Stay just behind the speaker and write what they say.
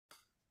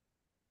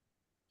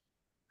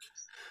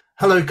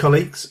Hello,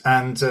 colleagues,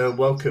 and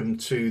welcome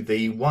to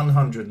the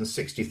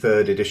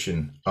 163rd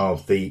edition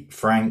of the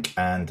Frank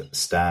and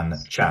Stan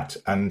chat.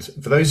 And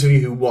for those of you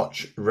who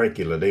watch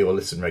regularly or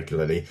listen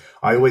regularly,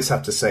 I always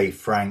have to say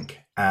Frank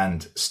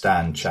and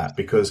Stan chat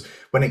because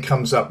when it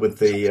comes up with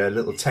the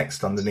little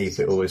text underneath,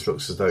 it always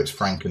looks as though it's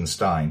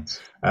Frankenstein.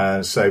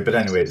 But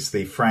anyway, it's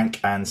the Frank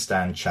and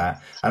Stan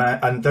chat.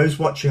 And those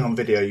watching on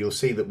video, you'll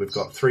see that we've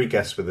got three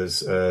guests with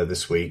us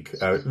this week.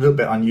 A little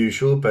bit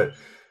unusual, but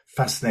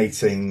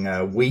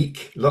fascinating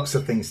week. Lots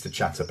of things to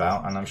chat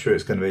about, and I'm sure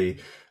it's going to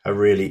be a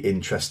really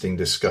interesting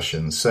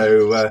discussion.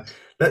 So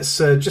let's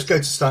just go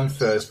to Stan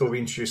first before we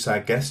introduce our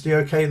guest. Are you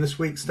okay this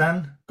week,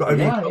 Stan? Got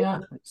over your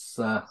cold?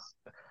 Yeah.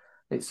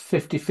 It's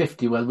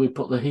 50-50 whether we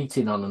put the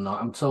heating on or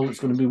not. I'm told it's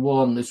going to be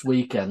warm this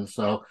weekend,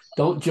 so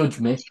don't judge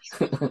me.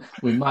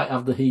 We might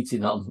have the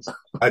heating on.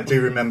 I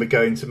do remember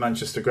going to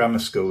Manchester Grammar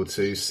School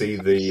to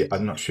see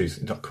I'm not sure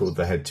he's not called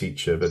the head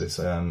teacher, but it's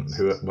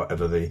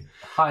whatever the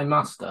Hi,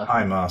 Master.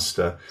 High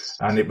Master,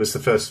 and it was the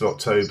 1st of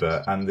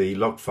October, and the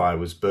log fire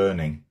was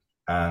burning.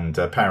 And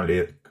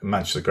apparently at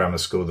Manchester Grammar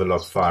School, the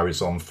log fire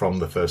is on from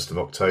the 1st of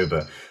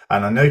October.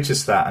 And I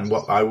noticed that, and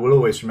what I will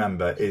always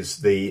remember is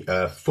the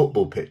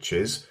football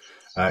pitches,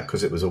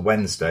 because it was a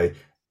Wednesday,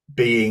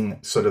 being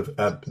sort of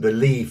the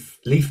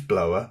leaf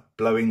blower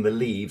blowing the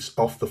leaves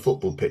off the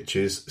football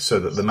pitches so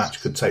that the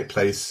match could take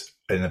place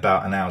in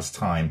about an hour's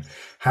time.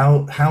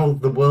 How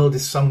the world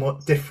is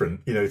somewhat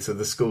different, to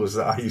the schools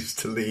that I used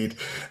to lead.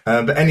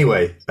 But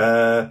anyway,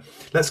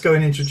 let's go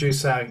and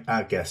introduce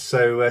our guests.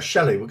 So,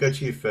 Shelley, we'll go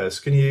to you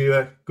first.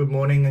 Good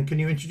morning, and can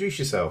you introduce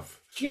yourself?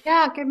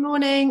 Yeah, good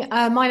morning.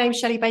 My name's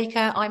Shelley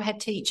Baker. I'm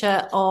head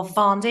teacher of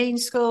Varndine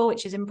School,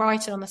 which is in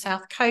Brighton on the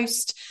south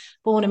coast.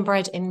 Born and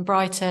bred in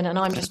Brighton, and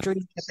I'm just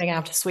dreaming of being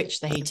able to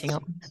switch the heating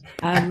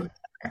on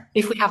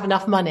if we have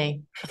enough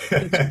money.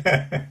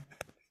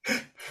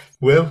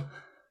 Will?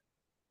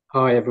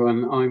 Hi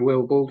everyone, I'm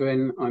Will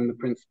Baldwin. I'm the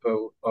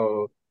principal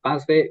of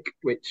BASVIC,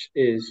 which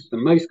is the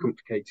most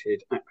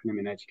complicated acronym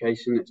in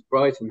education. It's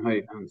Brighton,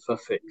 Hove and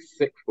Sussex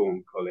Sixth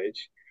Form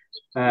College.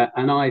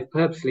 And I've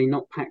purposely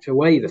not packed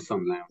away the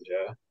sun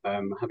lounger,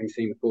 having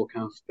seen the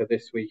forecast for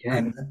this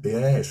weekend.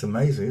 Yeah, it's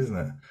amazing, isn't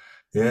it?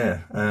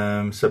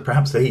 Yeah. So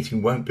perhaps the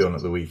heating won't be on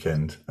at the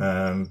weekend.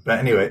 But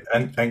anyway,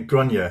 and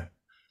Grania.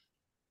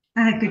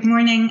 Good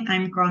morning.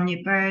 I'm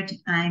Grania Bird.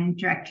 I'm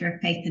Director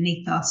of Faith and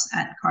Ethos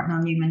at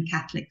Cardinal Newman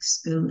Catholic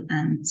School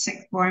and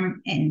Sixth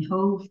Form in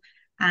Hove.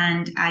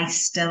 And I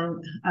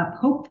still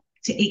hope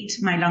to eat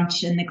my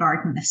lunch in the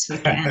garden this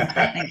weekend.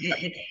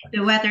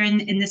 The weather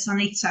in the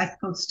sunny south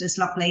coast is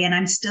lovely, and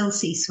I'm still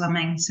sea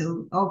swimming,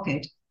 so all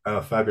good. Oh,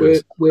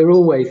 fabulous. We're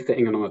always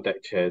sitting on our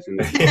deck chairs in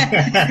this.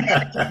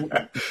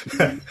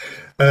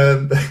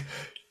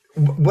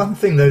 One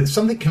thing though,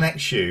 something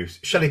connects you.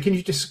 Shelley, can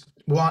you just,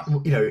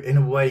 in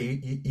a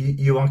way,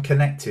 you are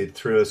connected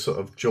through a sort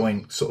of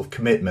joint sort of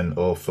commitment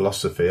or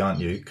philosophy, aren't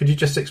you? Could you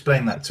just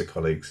explain that to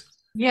colleagues?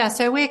 Yeah,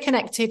 so we're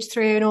connected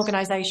through an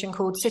organisation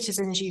called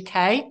Citizens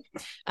UK,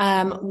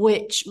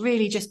 which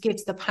really just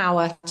gives the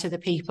power to the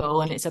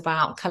people, and it's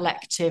about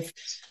collective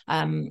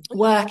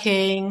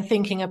working,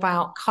 thinking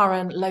about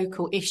current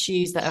local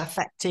issues that are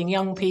affecting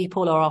young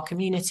people or our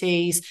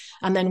communities,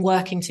 and then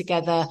working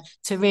together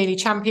to really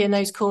champion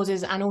those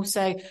causes and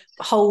also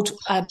hold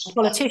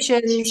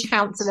politicians,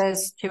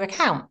 councillors to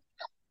account.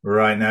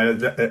 Right now,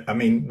 I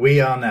mean, we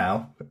are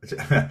now,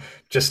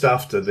 just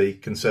after the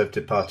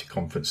Conservative Party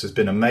conference, there's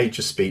been a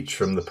major speech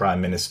from the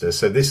Prime Minister.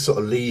 So this sort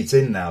of leads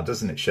in now,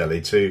 doesn't it, Shelley,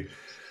 to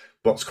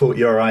what's caught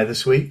your eye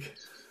this week?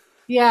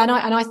 Yeah,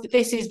 and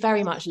this is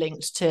very much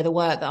linked to the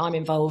work that I'm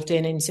involved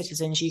in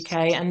Citizens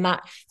UK, and that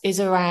is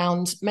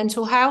around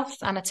mental health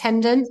and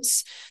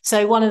attendance.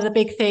 So one of the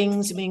big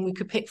things, I mean, we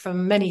could pick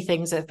from many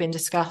things that have been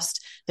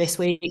discussed this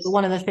week, but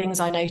one of the things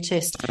I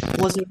noticed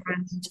was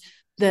around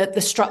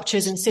the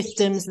structures and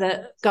systems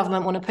that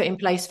government want to put in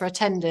place for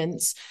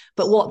attendance.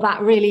 But what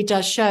that really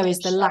does show is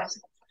the lack of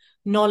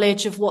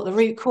knowledge of what the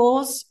root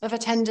cause of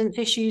attendance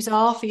issues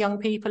are for young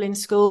people in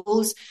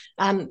schools.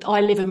 And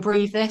I live and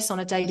breathe this on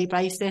a daily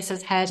basis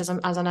as head,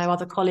 as I know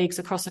other colleagues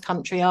across the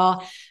country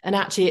are. And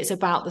actually, it's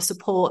about the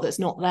support that's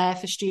not there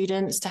for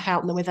students to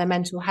help them with their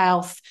mental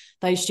health,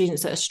 those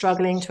students that are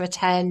struggling to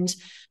attend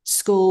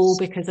school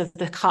because of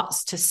the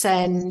cuts to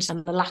SEND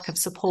and the lack of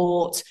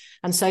support.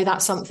 And so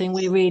that's something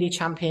we're really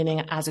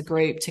championing as a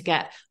group, to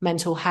get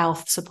mental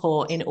health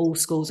support in all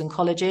schools and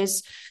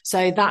colleges.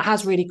 So that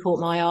has really caught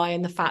my eye,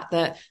 and the fact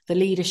that the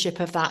leadership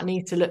of that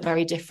needs to look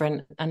very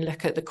different and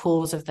look at the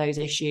cause of those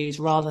issues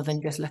rather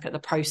than just look at the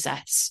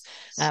process.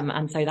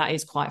 And so that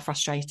is quite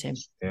frustrating.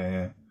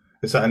 Yeah.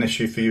 Is that an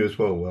issue for you as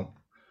well, Will?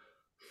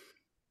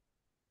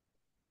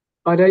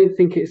 I don't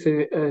think it's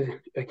as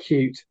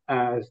acute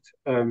as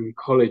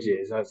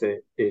colleges as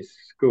it is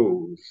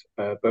schools,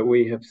 but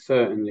we have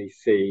certainly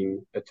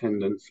seen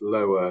attendance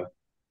lower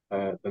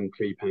than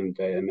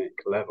pre-pandemic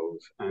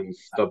levels and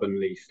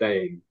stubbornly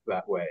staying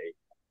that way.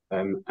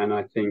 And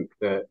I think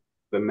that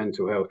the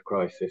mental health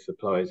crisis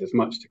applies as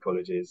much to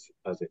colleges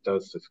as it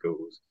does to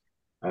schools.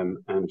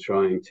 and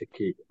trying to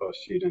keep our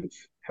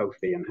students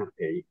healthy and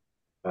happy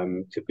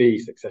to be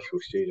successful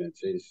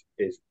students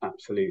is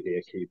absolutely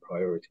a key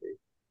priority.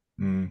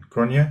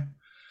 Grania?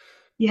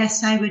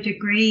 Yes, I would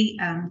agree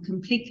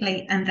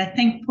completely. And I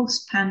think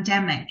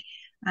post-pandemic,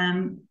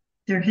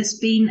 there has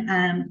been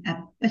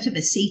a bit of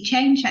a sea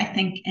change, I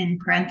think, in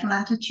parental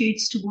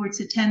attitudes towards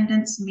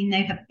attendance. I mean,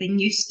 they have been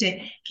used to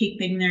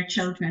keeping their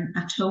children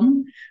at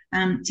home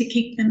to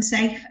keep them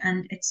safe.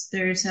 And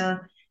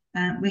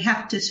we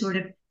have to sort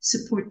of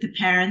support the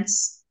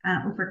parents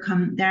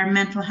overcome their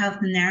mental health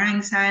and their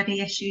anxiety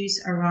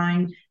issues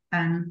around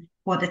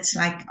what it's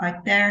like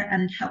out there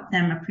and help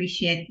them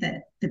appreciate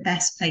that the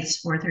best place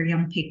for their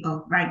young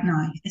people right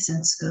now is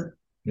in school.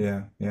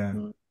 Yeah.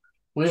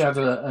 We had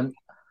a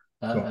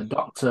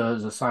doctor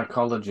as a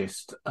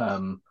psychologist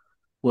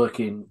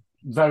working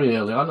very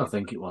early on, I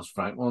think it was,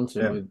 Frank,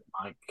 wasn't it, with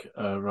Mike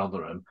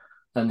Rotherham.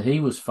 And he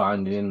was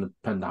finding in the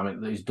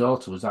pandemic that his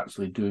daughter was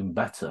actually doing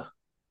better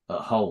at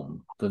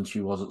home than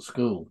she was at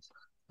school.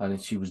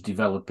 And she was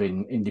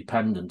developing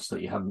independence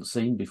that you hadn't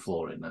seen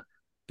before in her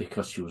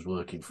because she was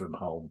working from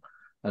home.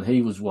 And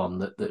he was one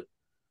that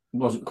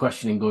wasn't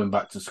questioning going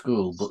back to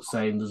school, but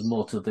saying there's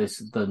more to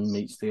this than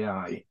meets the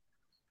eye.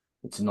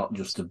 It's not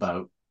just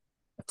about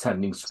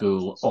attending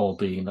school or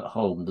being at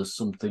home. There's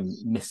something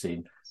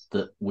missing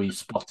that we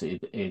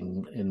spotted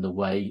in the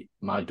way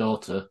my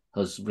daughter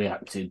has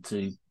reacted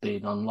to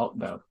being on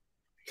lockdown.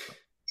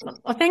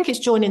 I think it's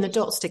joining the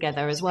dots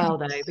together as well,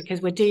 though,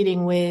 because we're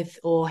dealing with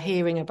or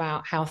hearing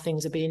about how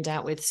things are being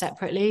dealt with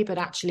separately, but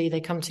actually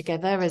they come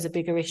together as a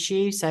bigger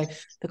issue. So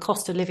the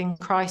cost of living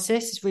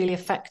crisis is really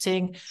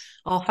affecting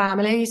our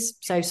families.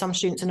 So some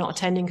students are not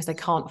attending because they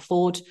can't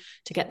afford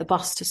to get the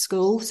bus to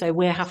school. So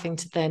we're having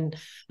to then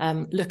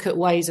look at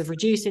ways of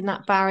reducing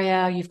that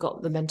barrier. You've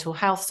got the mental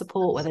health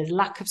support where there's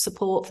lack of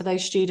support for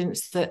those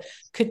students that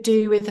could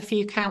do with a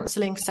few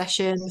counselling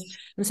sessions.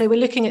 And so we're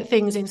looking at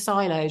things in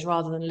silos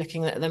rather than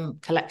looking at them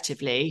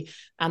collectively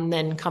and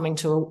then coming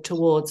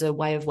towards a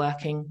way of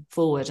working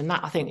forward. And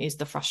that, I think, is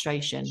the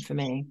frustration for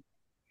me.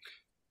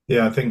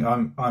 Yeah, I think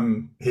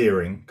I'm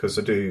hearing, because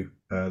I do,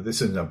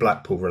 this isn't a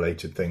Blackpool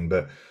related thing,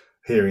 but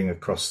hearing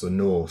across the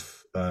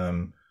north,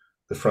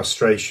 the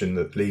frustration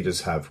that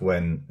leaders have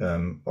when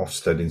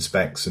Ofsted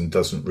inspects and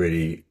doesn't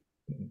really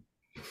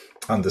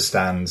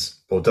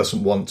understands or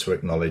doesn't want to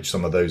acknowledge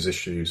some of those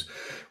issues,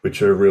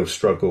 which are a real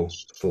struggle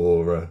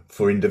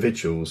for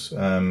individuals,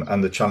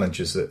 and the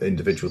challenges that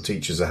individual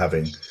teachers are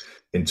having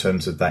in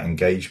terms of that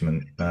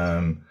engagement.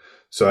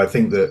 So I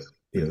think that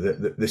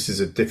that this is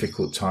a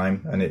difficult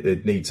time, and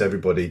it needs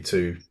everybody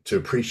to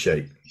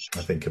appreciate,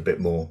 I think, a bit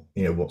more,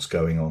 what's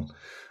going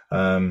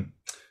on.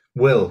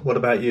 Will, what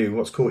about you?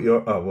 What's caught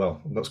your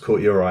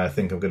eye? I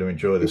think I'm going to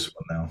enjoy this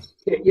one now.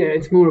 Yeah,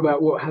 it's more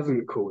about what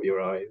hasn't caught your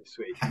eye this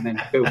week, and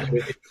then filter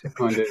it into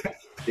kind of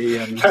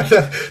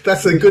the.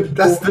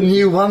 That's the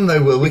new one,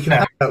 though, Will. We can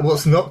have that.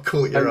 What's not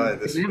caught your eye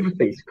this week?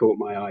 Everything's caught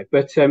my eye,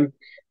 but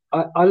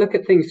I look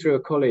at things through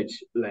a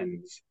college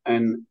lens,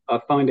 and I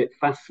find it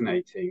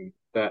fascinating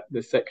that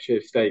the Secretary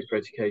of State for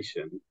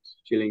Education,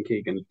 Gillian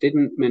Keegan,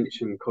 didn't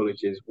mention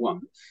colleges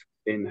once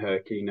in her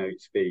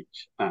keynote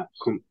speech at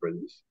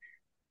conference.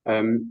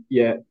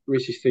 Yet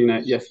Rishi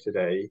Sunak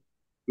yesterday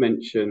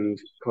mentioned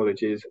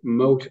colleges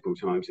multiple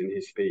times in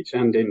his speech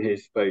and in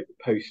his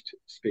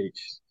post-speech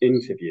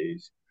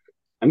interviews.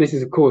 And this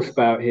is, of course,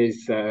 about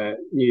his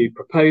new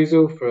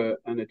proposal for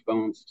an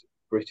advanced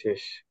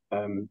British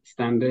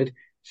standard.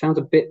 Sounds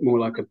a bit more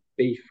like a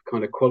beef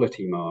kind of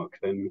quality mark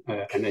than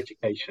an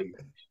education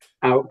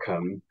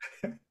outcome,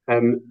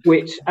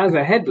 which as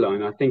a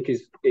headline, I think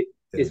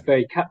is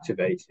very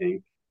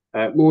captivating.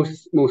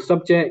 More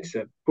subjects,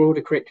 a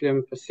broader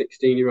curriculum for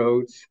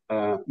 16-year-olds,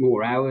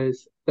 more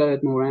hours,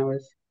 more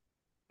hours.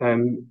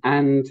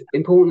 And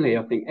importantly,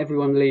 I think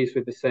everyone leaves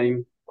with the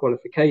same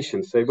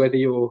qualification. So whether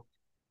you're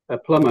a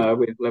plumber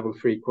with level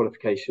 3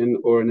 qualification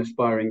or an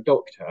aspiring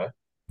doctor,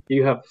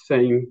 you have the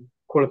same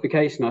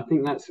qualification. I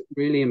think that's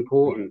really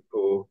important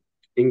for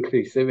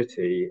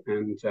inclusivity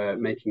and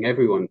making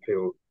everyone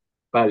feel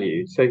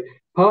valued. So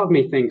part of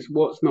me thinks,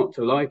 what's not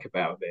to like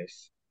about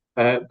this?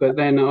 But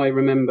then I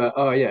remember,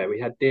 we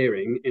had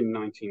Deering in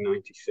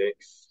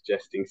 1996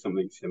 suggesting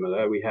something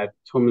similar. We had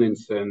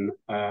Tomlinson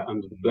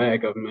under the Blair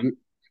government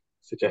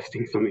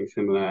suggesting something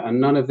similar. And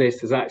none of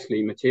this has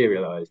actually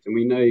materialised. And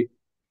we know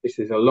this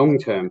is a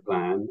long-term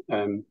plan.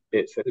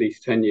 It's at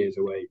least 10 years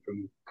away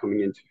from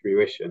coming into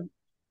fruition.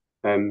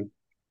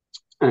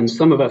 And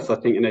some of us, I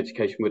think, in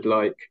education would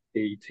like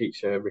the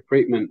teacher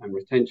recruitment and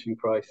retention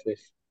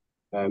crisis,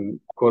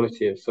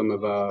 quality of some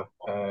of our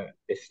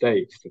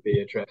estates to be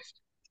addressed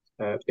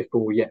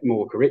before yet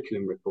more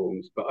curriculum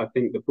reforms. But I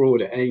think the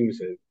broader aims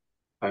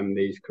of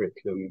these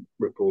curriculum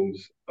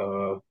reforms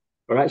are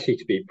actually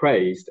to be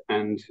praised.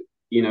 And,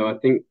 I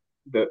think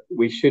that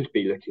we should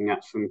be looking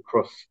at some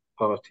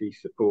cross-party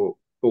support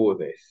for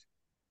this.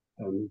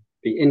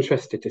 Be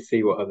interested to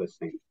see what others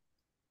think.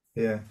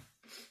 Yeah.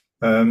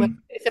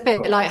 It's a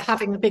bit like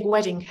having the big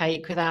wedding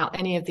cake without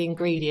any of the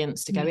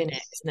ingredients to go in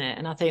it, isn't it?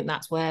 And I think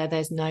that's where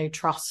there's no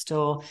trust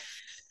or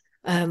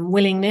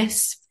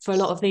willingness for a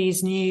lot of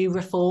these new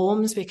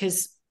reforms,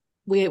 because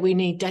we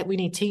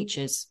need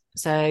teachers.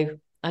 So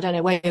I don't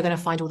know where you're going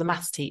to find all the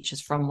maths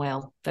teachers from,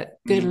 Will, but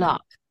good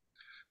luck.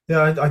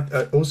 Yeah,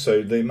 I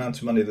also the amount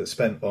of money that's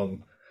spent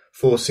on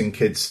forcing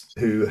kids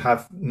who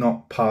have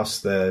not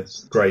passed their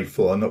grade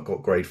 4, not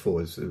got grade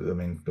 4s, I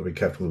mean, got to be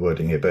careful with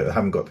wording here, but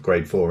haven't got the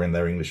grade 4 in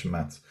their English and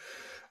maths,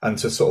 and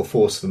to sort of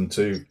force them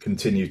to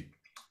continue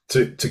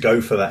to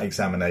go for that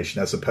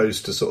examination, as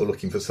opposed to sort of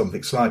looking for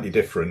something slightly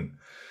different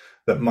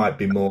that might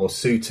be more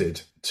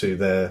suited to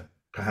their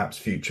perhaps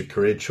future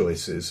career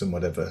choices and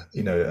whatever.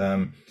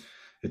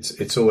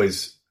 It's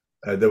always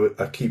I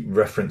keep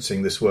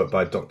referencing this work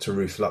by Dr.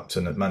 Ruth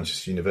Lupton at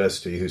Manchester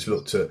University, who's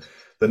looked at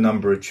the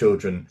number of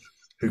children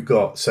who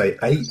got, say,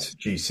 8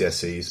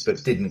 GCSEs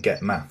but didn't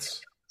get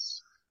maths.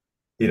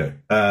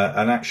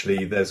 And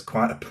actually there's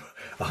quite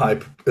a high,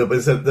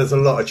 there's a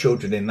lot of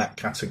children in that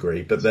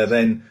category, but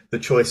then the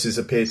choices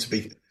appear to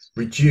be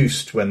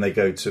reduced when they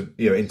go to,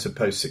 into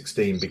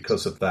post-16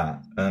 because of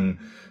that. And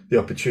the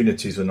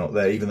opportunities are not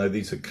there, even though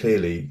these are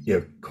clearly,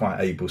 quite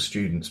able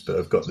students, but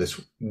have got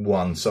this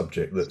one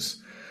subject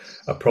that's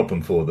a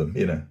problem for them,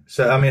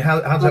 So, I mean,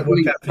 how does that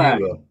work out for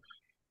you, Will?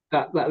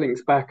 That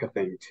links back, I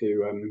think,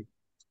 to,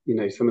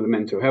 some of the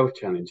mental health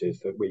challenges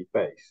that we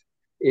face.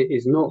 It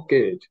is not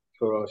good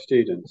for our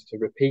students to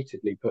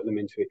repeatedly put them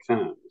into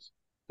exams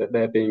that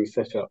they're being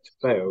set up to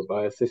fail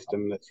by a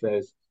system that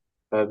says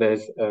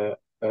there's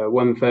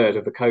 1/3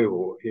 of the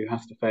cohort who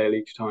has to fail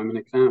each time an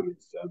exam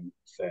is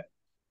set.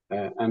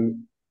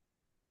 And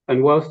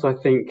whilst I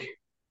think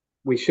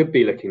we should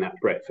be looking at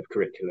breadth of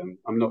curriculum,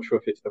 I'm not sure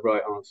if it's the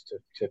right answer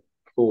to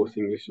force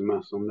English and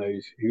maths on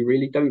those who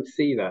really don't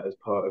see that as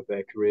part of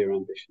their career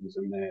ambitions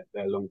and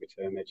their longer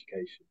term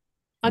education.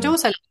 I'd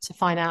also like to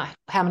find out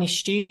how many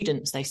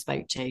students they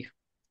spoke to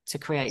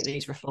create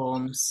these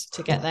reforms,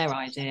 to get their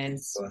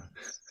ideas.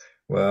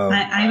 Well,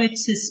 I would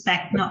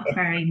suspect not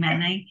very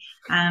many.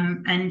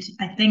 And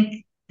I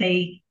think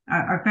they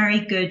are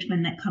very good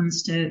when it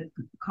comes to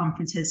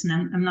conferences.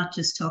 And I'm not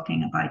just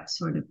talking about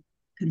sort of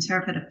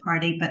Conservative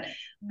Party, but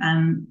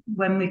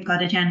when we've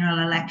got a general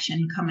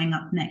election coming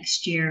up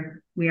next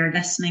year, we are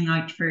listening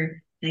out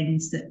for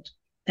things that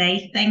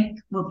they think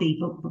will be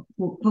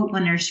vote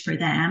winners for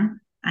them.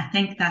 I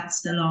think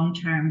that's the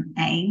long-term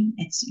aim.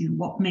 It's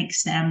what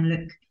makes them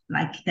look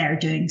like they're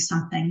doing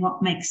something,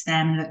 what makes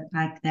them look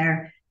like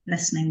they're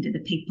listening to the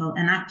people,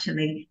 and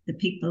actually the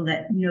people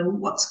that know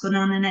what's going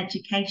on in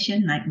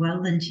education, like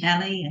Will and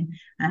Shelley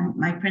and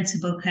my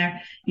principal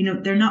Claire,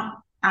 they're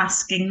not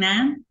asking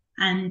them,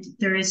 and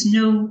there is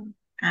no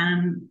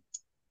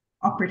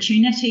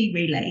opportunity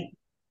really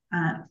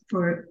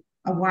for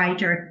a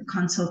wider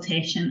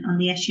consultation on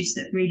the issues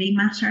that really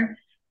matter,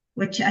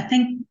 which I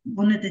think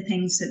one of the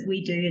things that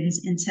we do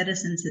in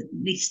Citizens, at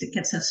least it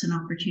gives us an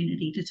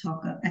opportunity to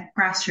talk at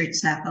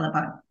grassroots level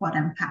about what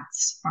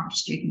impacts our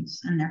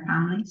students and their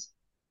families.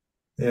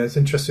 Yeah, it's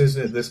interesting,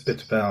 isn't it? This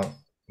bit about,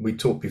 we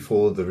talked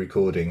before the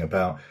recording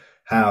about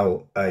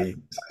how a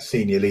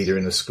senior leader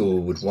in a school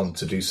would want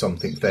to do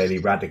something fairly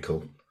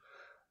radical.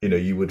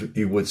 You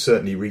would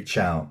certainly reach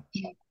out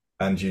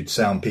and you'd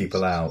sound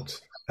people out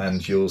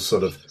and you'll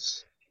sort of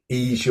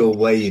ease your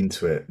way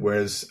into it.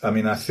 Whereas, I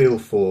mean, I feel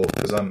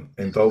because I'm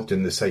involved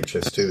in this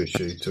HS2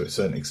 issue to a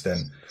certain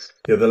extent,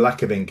 the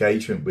lack of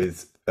engagement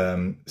with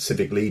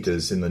civic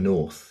leaders in the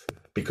North,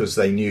 because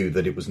they knew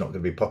that it was not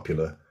going to be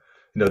popular.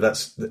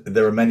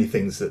 There are many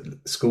things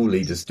that school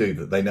leaders do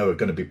that they know are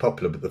going to be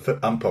popular,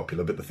 but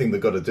unpopular. But the thing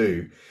they've got to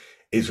do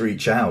is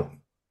reach out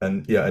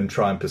and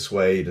try and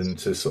persuade and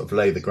to sort of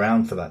lay the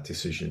ground for that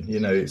decision.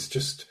 It's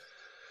just.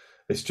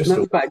 And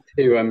that's back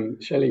to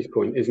Shelley's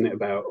point, isn't it,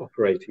 about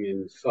operating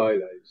in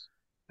silos?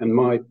 And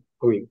my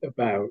point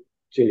about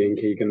Gillian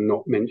Keegan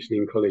not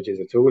mentioning colleges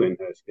at all in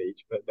her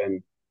speech, but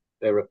then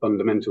they're a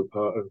fundamental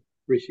part of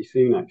Rishi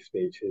Sunak's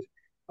speeches.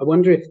 I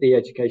wonder if the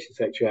Education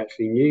Secretary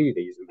actually knew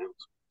these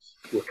announcements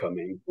were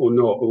coming or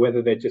not, or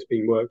whether they'd just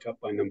been worked up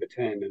by Number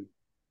 10 and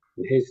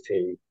his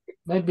team.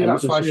 Maybe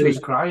that's why she was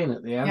crying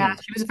at the end. Yeah,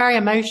 she was very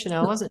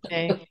emotional, wasn't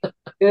she?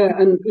 Yeah,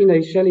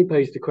 and Shelley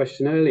posed a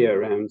question earlier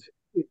around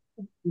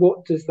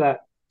what does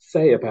that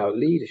say about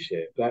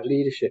leadership, that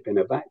leadership in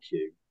a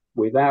vacuum,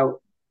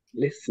 without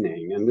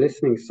listening? And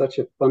listening is such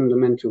a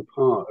fundamental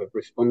part of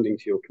responding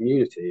to your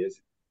community, as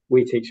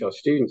we teach our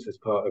students as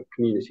part of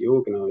community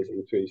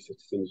organising through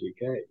Citizens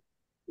UK,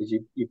 is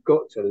you've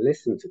got to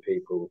listen to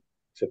people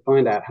to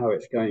find out how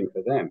it's going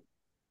for them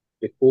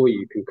before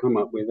you can come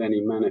up with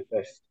any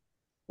manifest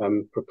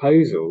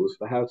proposals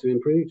for how to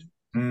improve.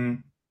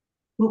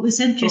 What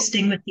was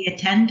interesting with the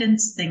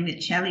attendance thing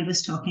that Shelley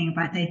was talking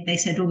about, they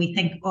said, we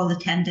think all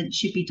attendance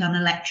should be done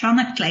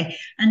electronically.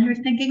 And you're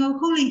thinking,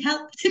 holy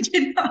help, did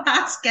you not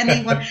ask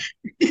anyone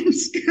in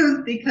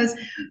school? Because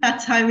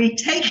that's how we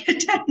take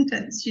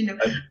attendance.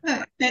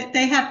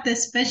 They have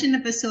this vision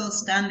of us all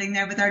standing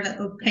there with our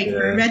little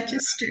paper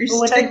registers.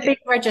 Oh, those big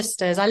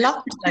registers. I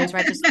loved those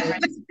registers.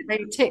 They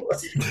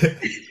ticked.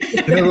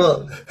 You know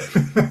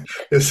what?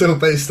 It's all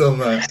based on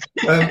that.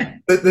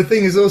 But the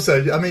thing is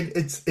also, I mean,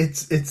 it's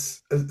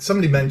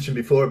somebody mentioned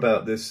before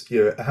about this,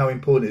 how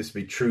important it is to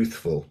be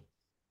truthful.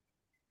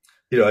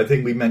 I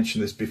think we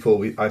mentioned this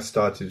before I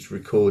started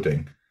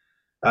recording,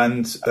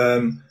 and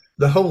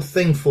the whole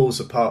thing falls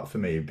apart for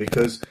me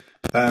because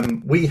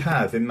we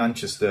have in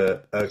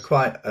Manchester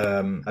quite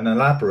an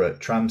elaborate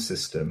tram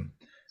system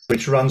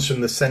which runs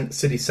from the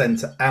city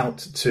centre out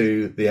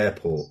to the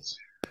airport.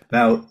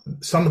 Now,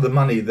 some of the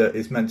money that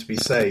is meant to be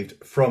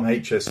saved from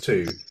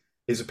HS2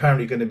 is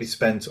apparently going to be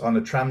spent on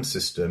a tram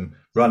system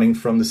running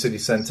from the city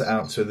centre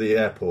out to the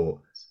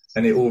airport,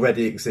 and it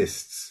already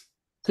exists.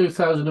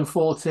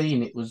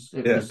 2014, it was.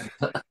 And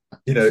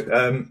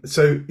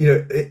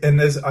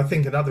there's, I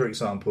think, another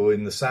example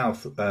in the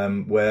south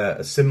where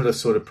a similar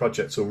sort of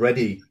project's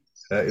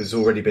has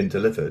already been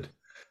delivered,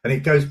 and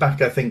it goes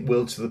back, I think,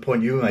 Will, to the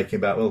point you were making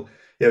about, well,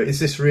 is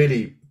this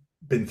really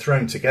been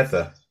thrown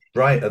together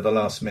right at the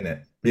last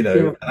minute?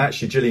 And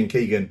actually, Gillian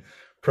Keegan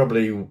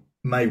probably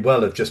may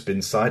well have just been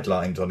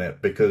sidelined on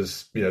it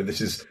because this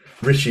is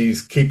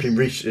keeping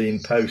Rishi in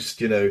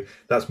post.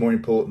 That's more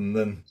important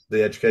than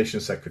the education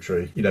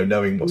secretary.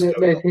 Knowing what's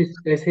going on.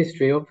 There's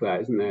history of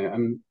that, isn't there?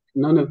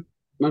 None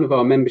of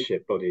our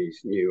membership bodies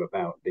knew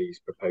about these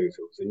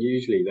proposals, and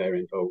usually they're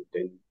involved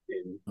in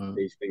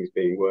these things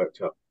being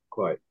worked up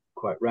quite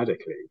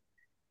radically.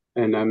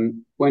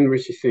 And when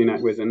Rishi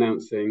Sunak was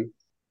announcing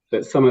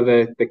that some of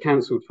the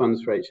cancelled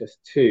funds for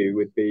HS2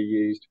 would be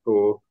used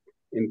for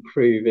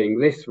improving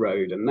this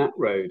road and that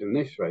road and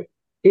this road,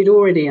 he'd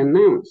already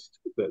announced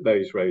that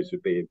those roads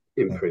would be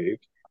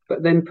improved,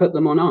 but then put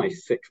them on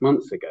ice 6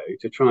 months ago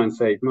to try and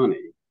save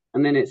money.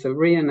 And then it's a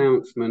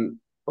re-announcement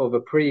of a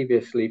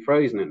previously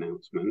frozen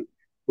announcement,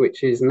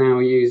 which is now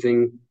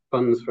using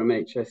funds from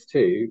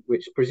HS2,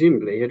 which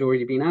presumably had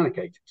already been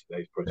allocated to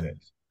those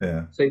projects.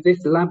 Yeah. So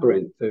this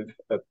labyrinth of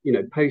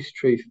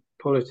post-truth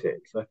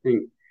politics, I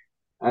think,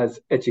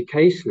 as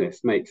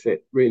educationists, makes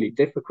it really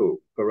difficult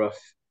for us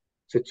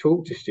to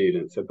talk to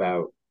students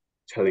about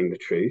telling the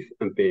truth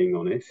and being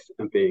honest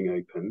and being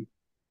open,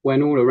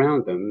 when all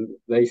around them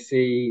they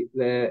see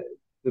the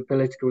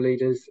political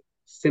leaders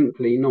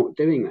simply not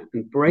doing that,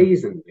 and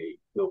brazenly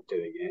not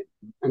doing it,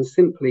 and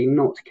simply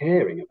not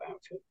caring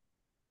about it.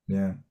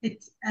 Yeah,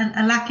 it's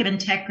a lack of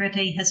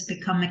integrity has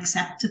become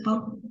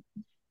acceptable,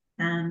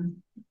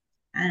 and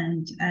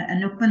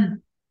an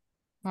open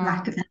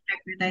lack of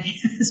integrity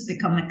has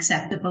become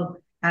acceptable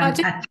at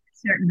a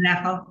certain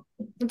level.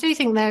 I do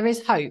think there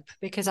is hope,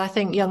 because I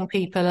think young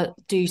people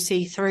do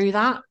see through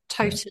that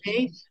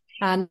totally.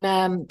 And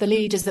the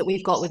leaders that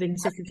we've got within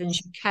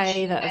Citizens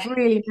UK that have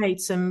really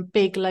made some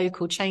big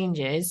local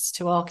changes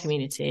to our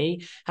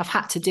community have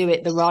had to do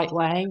it the right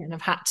way, and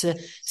have had to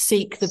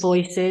seek the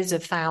voices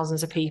of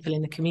thousands of people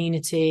in the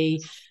community,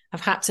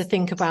 have had to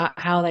think about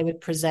how they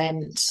would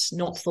present,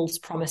 not false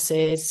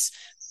promises,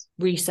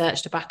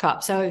 research to back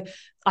up. So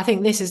I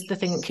think this is the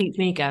thing that keeps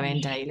me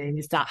going daily,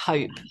 is that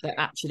hope that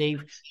actually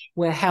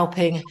we're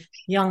helping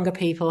younger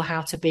people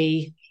how to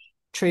be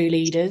true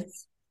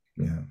leaders.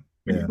 Yeah.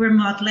 We're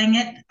modelling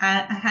it.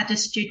 I had a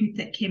student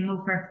that came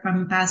over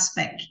from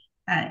Basvic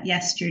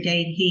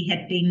yesterday. He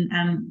had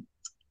been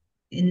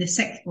in the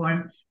sixth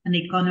form, and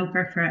he'd gone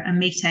over for a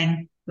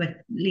meeting with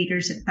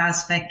leaders at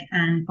Basvic,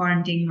 and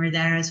Barndine were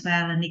there as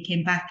well. And he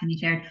came back and he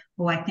said,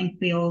 I think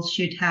we all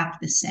should have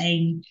the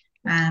same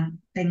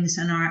things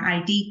on our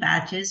ID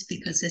badges,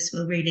 because this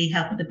will really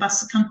help the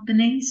bus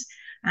companies.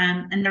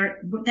 And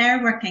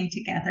they're working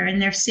together,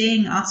 and they're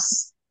seeing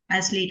us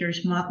as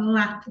leaders model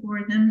that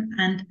for them.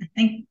 And I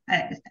think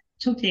I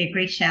totally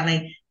agree,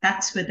 Shelley,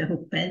 that's where the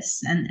hope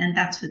is, and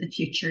that's where the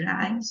future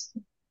lies.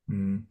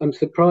 I'm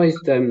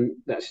surprised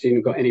that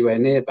student got anywhere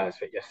near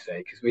Basvic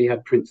yesterday, because we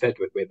had Prince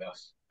Edward with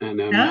us, and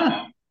it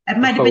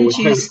might have been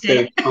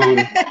Tuesday.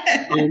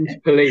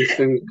 Armed police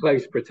and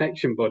close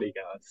protection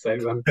bodyguards.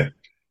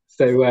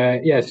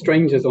 So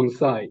strangers on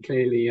site,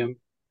 clearly.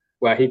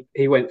 Well,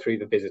 he went through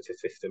the visitor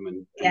system,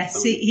 and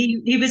yes,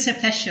 he was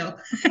official,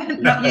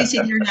 not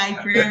using your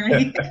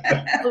library.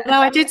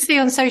 Although I did see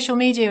on social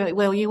media,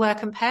 Will, you were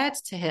compared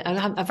to him,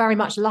 a very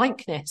much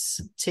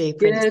likeness to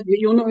Prince. Yeah,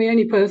 you're not the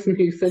only person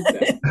who said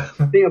that.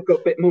 I think I've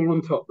got a bit more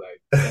on top,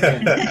 though.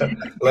 Yeah.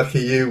 Lucky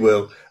you,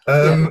 Will.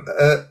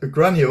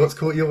 Grania, what's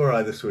caught your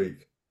eye this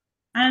week?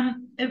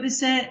 It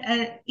was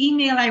an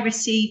email I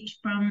received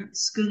from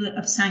School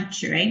of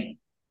Sanctuary,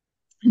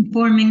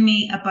 informing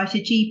me about a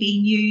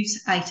GB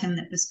News item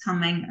that was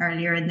coming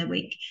earlier in the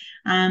week,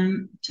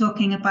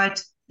 talking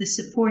about the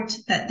support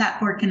that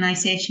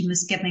organisation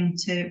was giving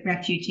to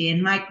refugee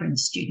and migrant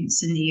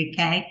students in the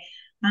UK,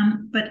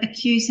 but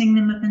accusing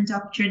them of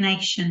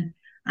indoctrination.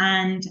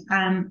 And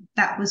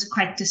that was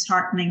quite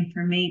disheartening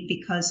for me,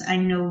 because I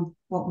know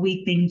what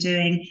we've been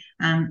doing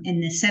in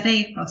the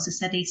city, across the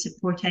city,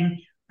 supporting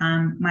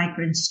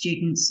migrant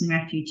students and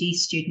refugee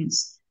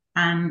students.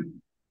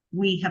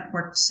 We have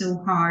worked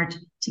so hard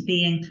to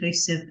be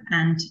inclusive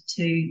and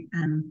to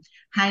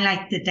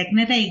highlight the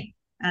dignity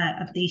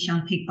of these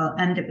young people.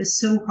 And it was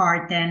so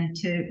hard then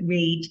to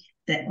read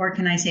the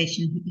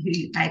organisation who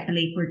I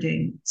believe were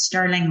doing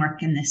sterling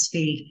work in this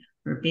field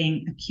for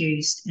being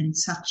accused in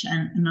such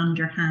an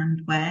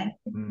underhand way.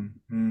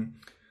 Mm-hmm.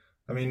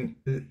 I mean,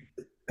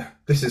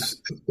 this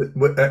is,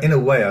 in a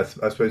way, I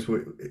suppose,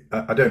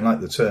 I don't like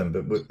the term,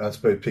 but I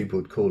suppose people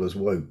would call us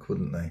woke,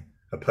 wouldn't they?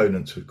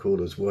 Opponents would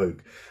call us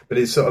woke. But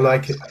it's sort of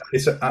like,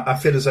 I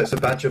feel as though it's a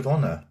badge of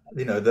honour,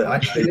 that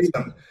actually it's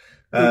some,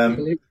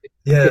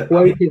 if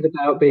woke is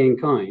about being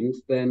kind,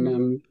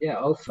 then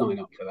I'll sign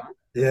up for that.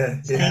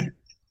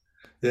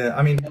 Yeah.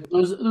 I mean, there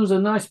was a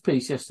nice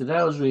piece yesterday.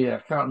 I was reading, I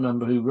can't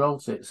remember who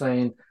wrote it,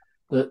 saying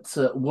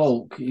that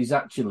woke is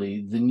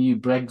actually the new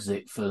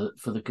Brexit for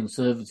the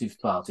Conservative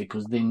Party,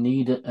 because they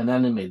need an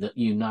enemy that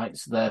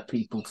unites their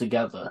people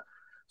together.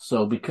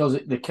 So because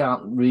they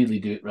can't really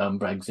do it around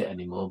Brexit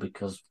anymore,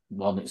 because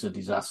one, it's a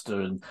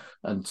disaster,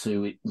 and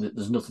two,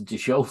 there's nothing to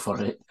show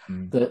for it.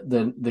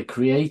 Then they're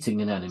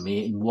creating an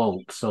enemy in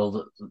woke,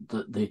 so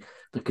that the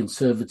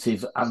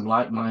Conservative and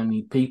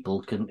like-minded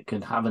people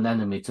can have an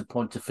enemy to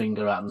point a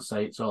finger at and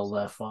say it's all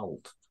their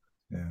fault.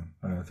 Yeah,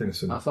 I think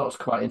I thought it was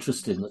quite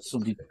interesting that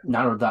somebody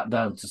narrowed that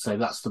down to say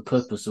that's the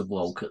purpose of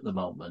woke at the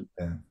moment.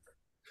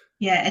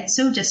 Yeah, it's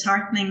so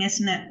disheartening,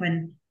 isn't it?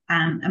 When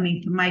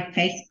from my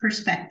faith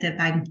perspective,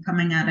 I'm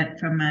coming at it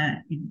from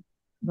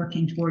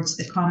working towards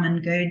the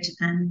common good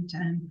and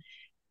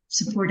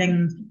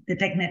supporting the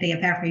dignity of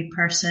every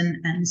person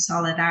and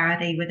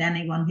solidarity with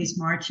anyone who's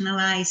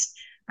marginalised.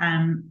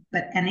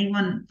 But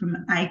anyone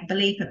from, I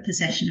believe, a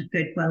position of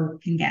goodwill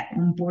can get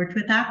on board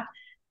with that.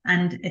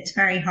 And it's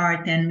very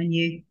hard then when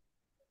you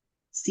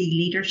see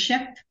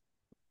leadership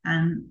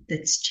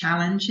that's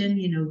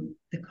challenging,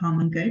 the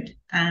common good.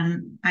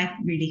 I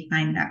really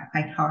find that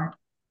quite hard.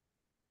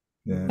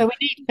 Yeah. So we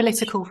need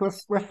political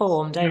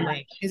reform, don't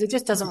we? Because it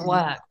just doesn't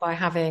work by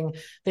having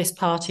this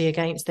party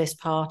against this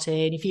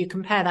party. And if you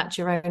compare that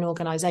to your own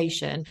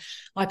organisation,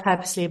 I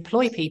purposely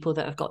employ people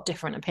that have got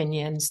different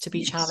opinions to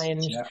be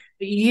challenged. Yeah.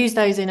 But you use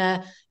those in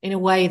a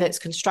way that's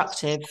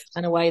constructive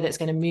and a way that's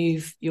going to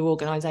move your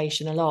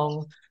organisation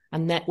along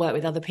and network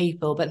with other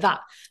people. But that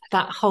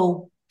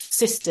whole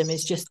system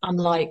is just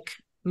unlike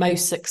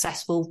most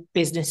successful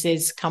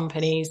businesses,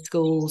 companies,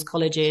 schools,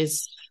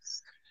 colleges.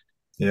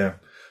 Yeah,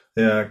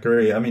 I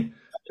agree. I mean,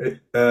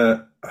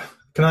 can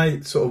I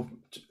sort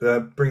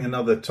of bring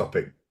another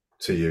topic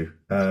to you?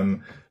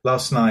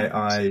 Last night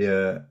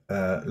I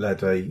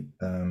led a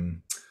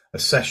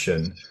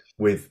session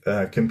with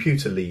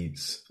computer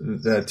leads,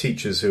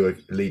 teachers who are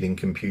leading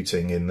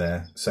computing in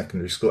their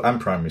secondary school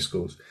and primary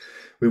schools.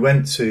 We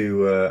went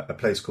to a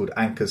place called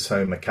Anchor's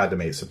Home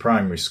Academy. It's a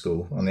primary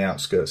school on the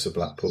outskirts of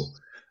Blackpool.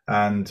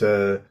 And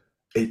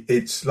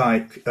it's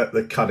like at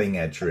the cutting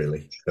edge,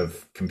 really,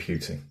 of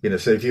computing.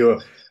 So if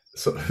you're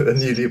sort of a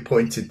newly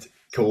appointed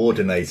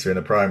coordinator in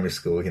a primary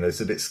school, it's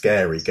a bit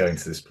scary going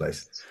to this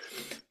place.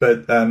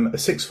 But a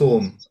sixth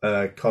form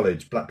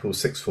college, Blackpool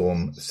sixth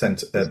form,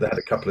 they had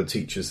a couple of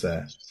teachers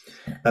there.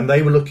 And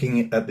they were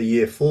looking at the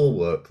year 4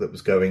 work that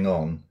was going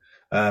on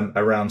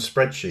around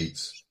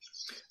spreadsheets.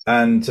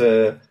 And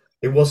it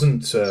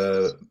wasn't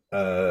sort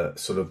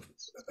of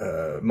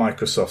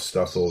Microsoft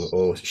stuff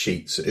or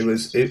sheets. It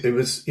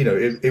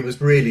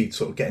was really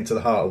sort of getting to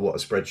the heart of what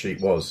a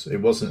spreadsheet was.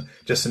 It wasn't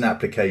just an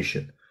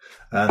application.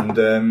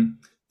 And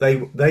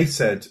they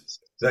said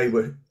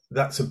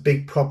that's a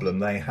big problem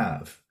they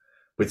have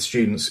with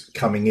students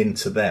coming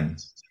into them,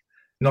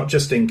 not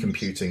just in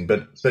computing,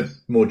 but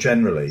more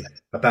generally,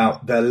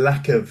 about their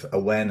lack of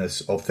awareness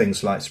of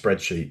things like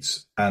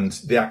spreadsheets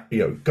and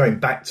going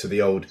back to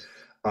the old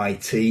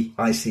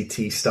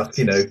ICT stuff,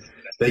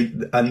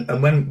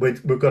 and when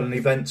we've got an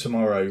event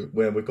tomorrow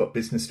where we've got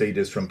business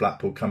leaders from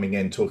Blackpool coming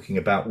in talking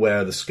about where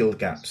are the skill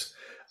gaps,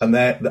 and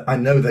I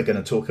know they're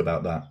going to talk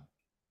about that.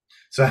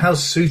 So how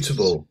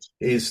suitable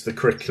is the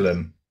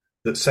curriculum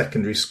that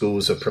secondary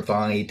schools are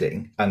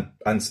providing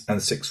and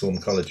sixth form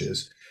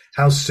colleges?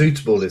 How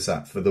suitable is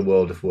that for the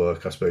world of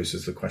work, I suppose,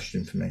 is the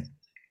question for me.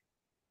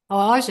 Oh,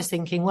 I was just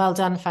thinking, well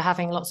done for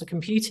having lots of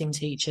computing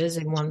teachers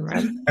in one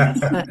room. That's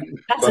well,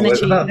 an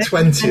achievement. About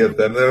 20 of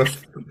them. There are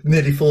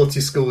nearly 40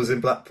 schools in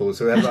Blackpool,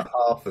 so we have about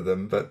half of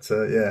them. But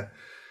yeah.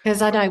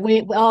 Because I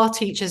know our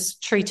teachers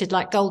treated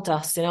like gold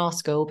dust in our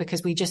school,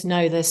 because we just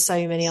know there's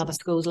so many other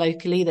schools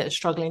locally that are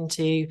struggling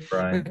to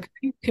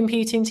recruit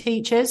computing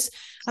teachers.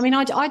 I mean,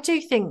 I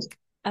do think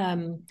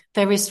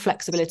there is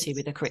flexibility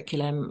with the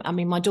curriculum. I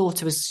mean, my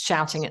daughter was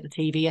shouting at the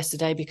TV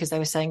yesterday because they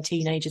were saying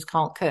teenagers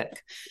can't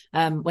cook,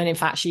 when in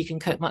fact she can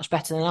cook much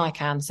better than I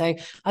can. So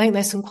I think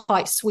there's some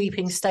quite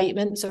sweeping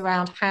statements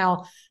around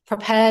how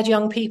prepared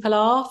young people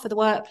are for the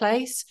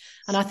workplace.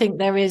 And I think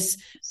there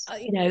is,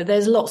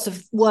 there's lots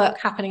of work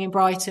happening in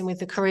Brighton with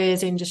the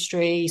careers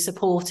industry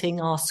supporting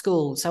our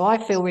schools. So I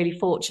feel really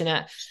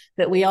fortunate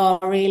that we are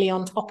really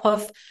on top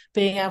of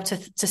being able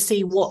to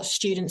see what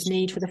students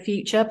need for the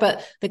future.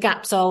 But the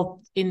gaps are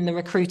in the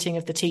recruiting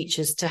of the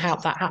teachers to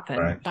help that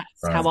happen.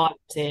 That's how I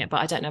see it.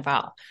 But I don't know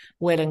about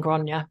Will and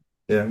Grania.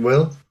 Yeah,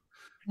 Will?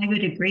 I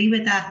would agree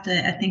with that.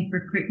 I think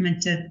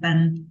recruitment of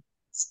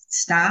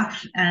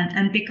staff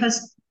and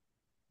because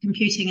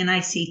computing and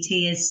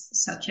ICT is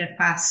such a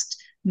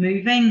fast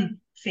moving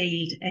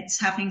field. It's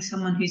having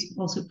someone who's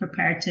also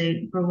prepared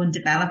to grow and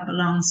develop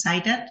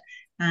alongside it.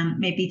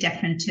 Maybe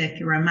different to if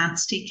you're a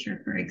maths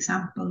teacher, for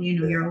example.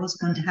 You're always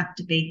going to have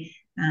to be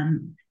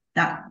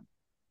that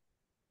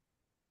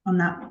on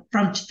that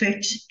front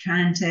foot,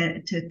 trying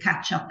to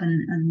catch up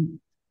and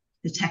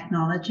the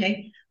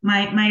technology.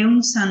 My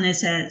own son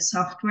is a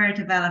software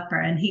developer,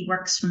 and he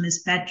works from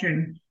his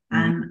bedroom.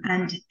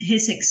 And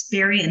his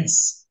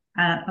experience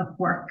of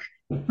work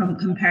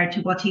compared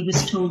to what he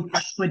was told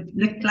work would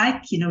look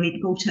like,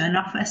 he'd go to an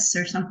office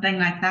or something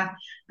like that,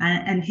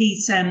 and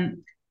he's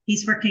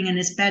working in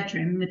his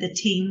bedroom with a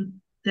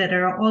team that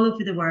are all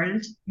over the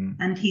world,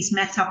 and he's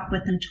met up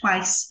with them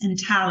twice in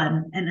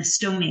Tallinn in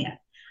Estonia.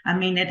 I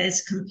mean, it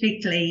is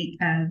completely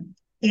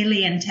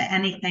alien to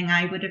anything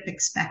I would have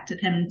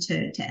expected him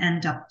to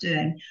end up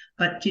doing.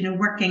 But,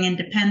 working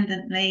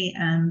independently,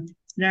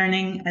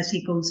 learning as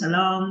he goes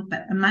along.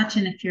 But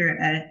imagine if you're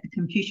a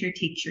computer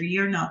teacher,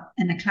 you're not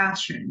in a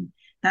classroom.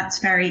 That's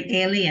very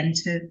alien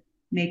to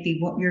maybe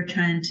what you're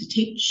trying to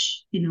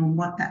teach,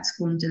 what that's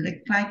going to look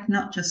like,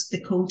 not just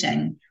the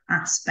coding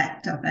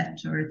aspect of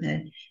it or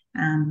the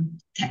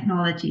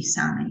technology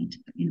side,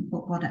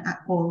 but what it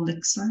all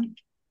looks like.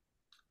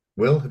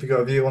 Will, have you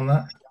got a view on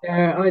that?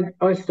 Yeah,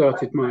 I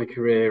started my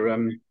career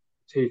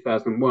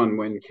 2001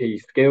 when key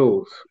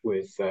skills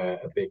was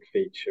a big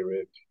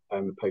feature of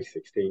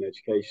post-16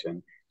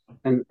 education.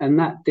 And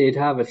that did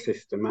have a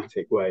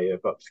systematic way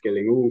of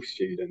upskilling all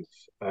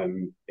students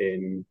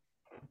in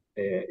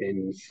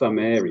some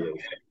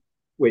areas,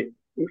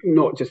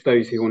 not just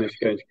those who wanted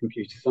to go into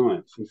computer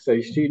science. And so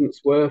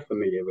students were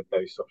familiar with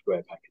those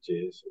software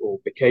packages or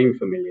became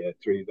familiar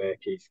through their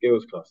key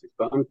skills classes.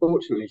 But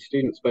unfortunately,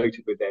 students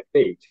voted with their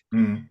feet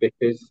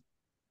because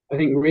I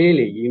think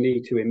really you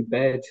need to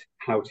embed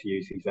how to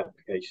use these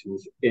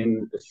applications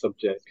in the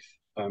subjects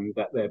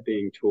that they're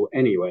being taught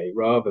anyway,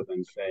 rather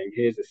than saying,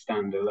 here's a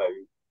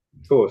standalone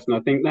course. And I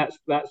think that's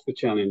the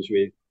challenge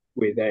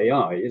with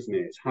AI, isn't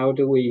it? It's how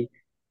do we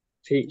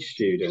teach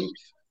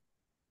students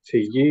to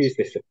use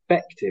this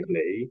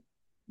effectively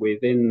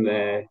within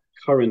their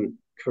current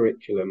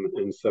curriculum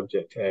and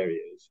subject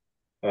areas,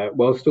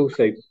 whilst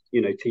also,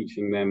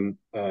 teaching them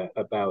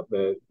about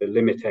the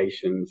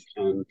limitations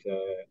and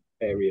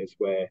areas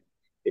where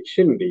it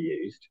shouldn't be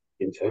used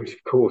in terms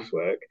of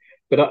coursework.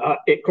 But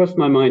it crossed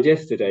my mind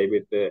yesterday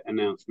with the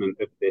announcement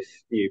of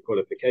this new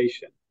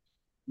qualification.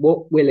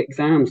 What will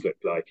exams look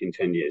like in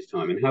 10 years'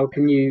 time? And how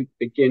can you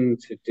begin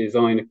to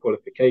design a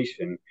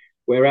qualification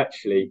where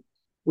actually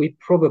we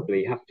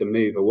probably have to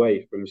move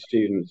away from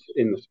students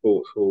in the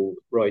sports hall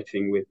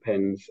writing with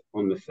pens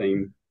on the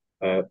same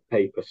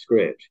paper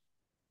script?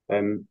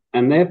 And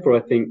therefore,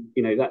 I think,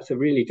 that's a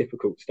really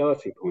difficult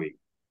starting point.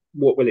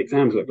 What will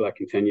exams look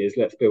like in 10 years?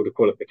 Let's build a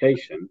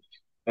qualification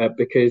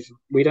because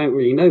we don't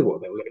really know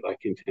what they'll look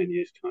like in 10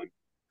 years' time.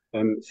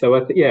 So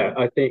I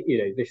think,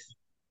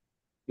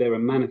 there are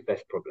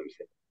manifest problems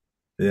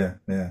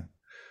here. Yeah.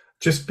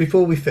 Just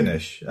before we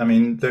finish, I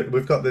mean,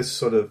 we've got this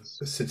sort of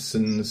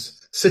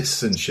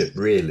citizenship,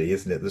 really,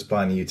 isn't it, that's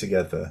binding you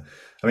together.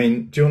 I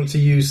mean, do you want to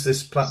use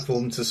this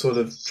platform to sort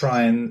of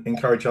try and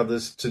encourage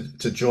others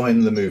to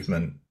join the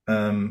movement?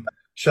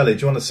 Shelley,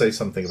 do you want to say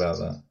something about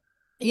that?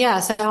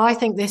 Yeah, so I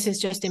think this is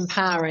just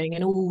empowering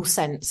in all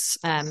sense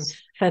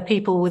for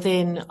people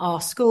within our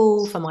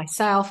school, for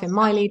myself, in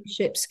my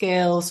leadership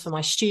skills, for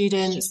my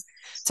students,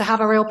 to have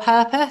a real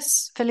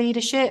purpose for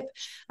leadership.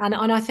 And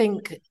I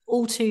think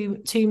all too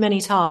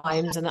many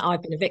times, and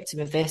I've been a victim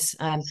of this,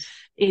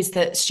 is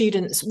that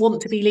students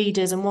want to be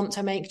leaders and want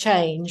to make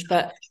change,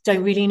 but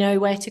don't really know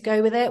where to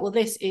go with it. Well,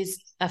 this is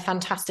a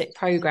fantastic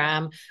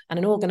programme and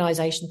an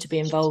organisation to be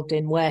involved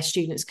in where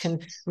students can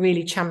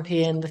really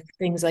champion the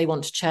things they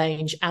want to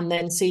change and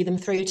then see them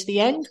through to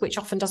the end, which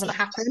often doesn't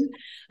happen.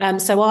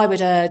 So I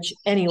would urge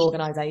any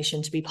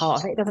organisation to be part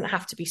of it. It doesn't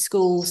have to be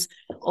schools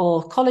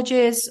or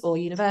colleges or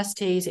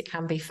universities. It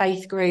can be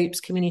faith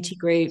groups, community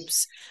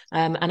groups.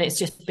 And it's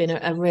just been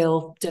a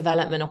real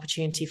development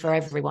opportunity for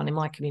everyone in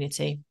my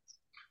community.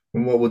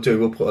 And what we'll do,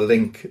 we'll put a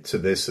link to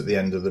this at the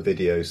end of the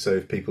video, so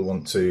if people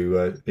want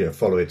to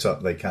follow it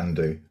up, they can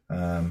do.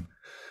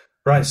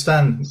 Right,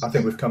 Stan, I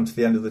think we've come to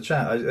the end of the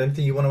chat.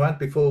 Anything you want to add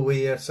before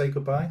we say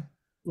goodbye?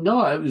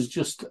 No, it was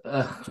just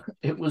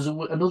it was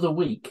another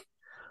week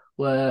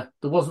where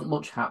there wasn't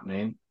much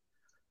happening.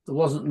 There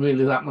wasn't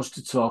really that much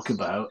to talk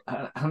about,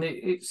 and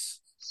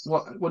it's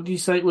what do you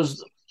say? It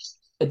was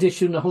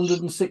edition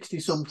 160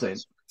 something,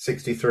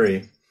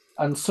 63,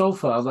 and so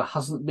far there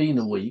hasn't been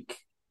a week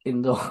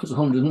in those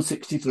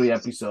 163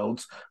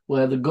 episodes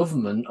where the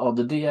government or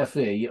the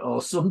DFE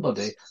or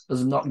somebody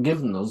has not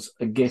given us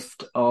a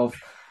gift of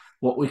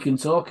what we can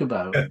talk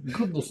about.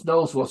 Goodness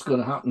knows what's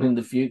going to happen in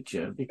the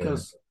future,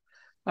 because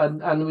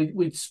and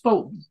we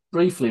spoke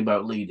briefly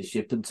about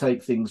leadership and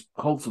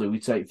hopefully we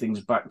take things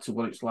back to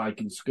what it's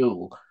like in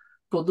school.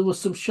 But there were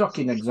some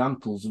shocking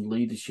examples of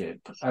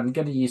leadership and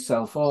getting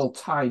yourself all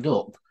tied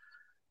up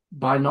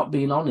by not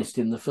being honest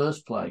in the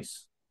first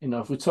place.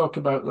 If we talk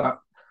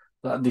about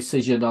that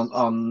decision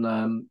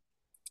on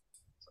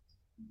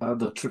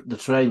the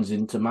trains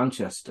into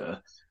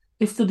Manchester,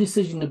 if the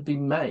decision had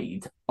been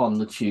made on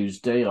the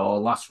Tuesday or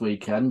last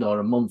weekend or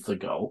a month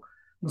ago,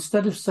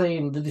 instead of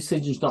saying the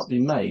decision's not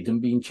been made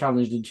and being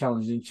challenged and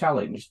challenged and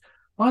challenged,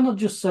 why not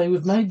just say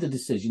we've made the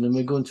decision and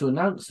we're going to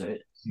announce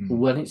it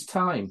when it's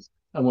time,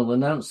 and we'll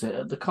announce it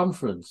at the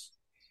conference?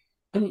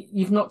 And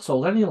you've not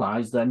told any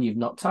lies then, you've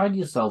not tied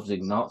yourselves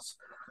in knots.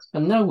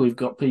 And now we've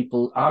got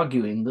people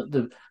arguing that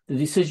the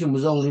decision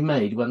was only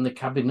made when the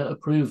cabinet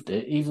approved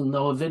it, even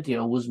though a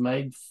video was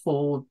made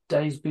 4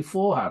 days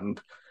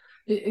beforehand.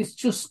 It's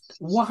just,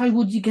 why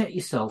would you get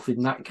yourself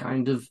in that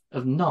kind of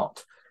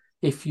knot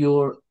if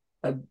you're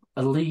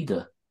a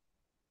leader?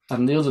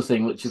 And the other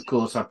thing, which of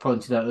course I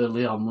pointed out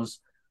early on, was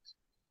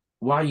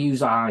why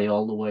use I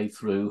all the way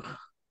through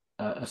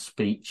a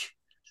speech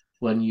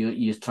when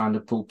you're trying to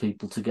pull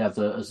people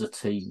together as a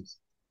team?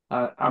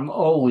 I'm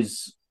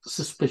always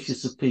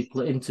suspicious of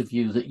people at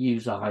interview that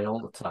use I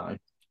all the time.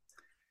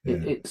 Yeah.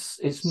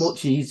 It's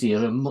much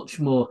easier and much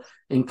more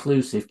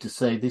inclusive to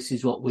say this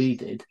is what we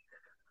did,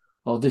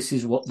 or this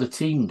is what the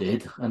team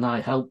did and I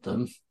helped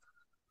them,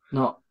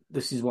 not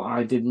this is what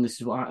I did and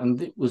this is what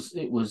and it was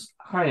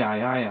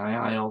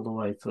I all the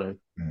way through.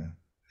 Yeah.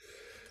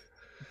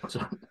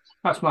 So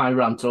that's my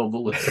rant over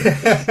with.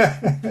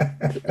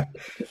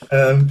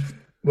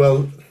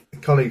 Well,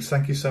 colleagues,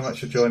 thank you so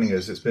much for joining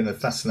us. It's been a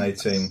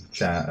fascinating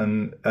chat,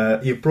 and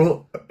you've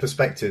brought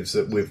perspectives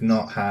that we've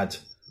not had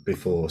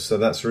before, so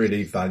that's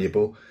really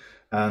valuable.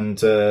 And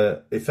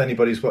if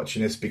anybody's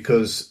watching this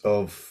because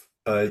of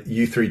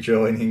you three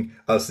joining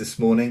us this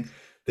morning,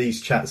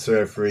 these chats are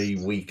every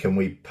week and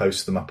we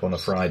post them up on a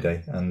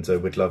Friday, and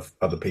we'd love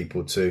other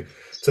people to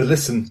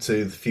listen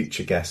to the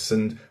future guests,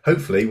 and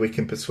hopefully we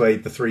can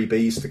persuade the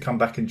 3Bs to come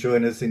back and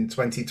join us in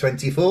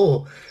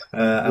 2024.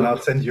 And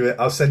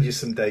I'll send you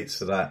some dates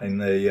for that in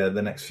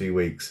the next few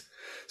weeks.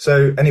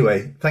 So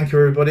anyway, thank you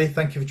everybody.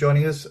 Thank you for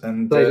joining us,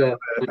 and a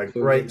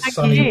great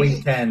sunny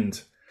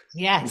weekend.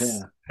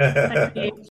 Yes. Yeah. Thank you.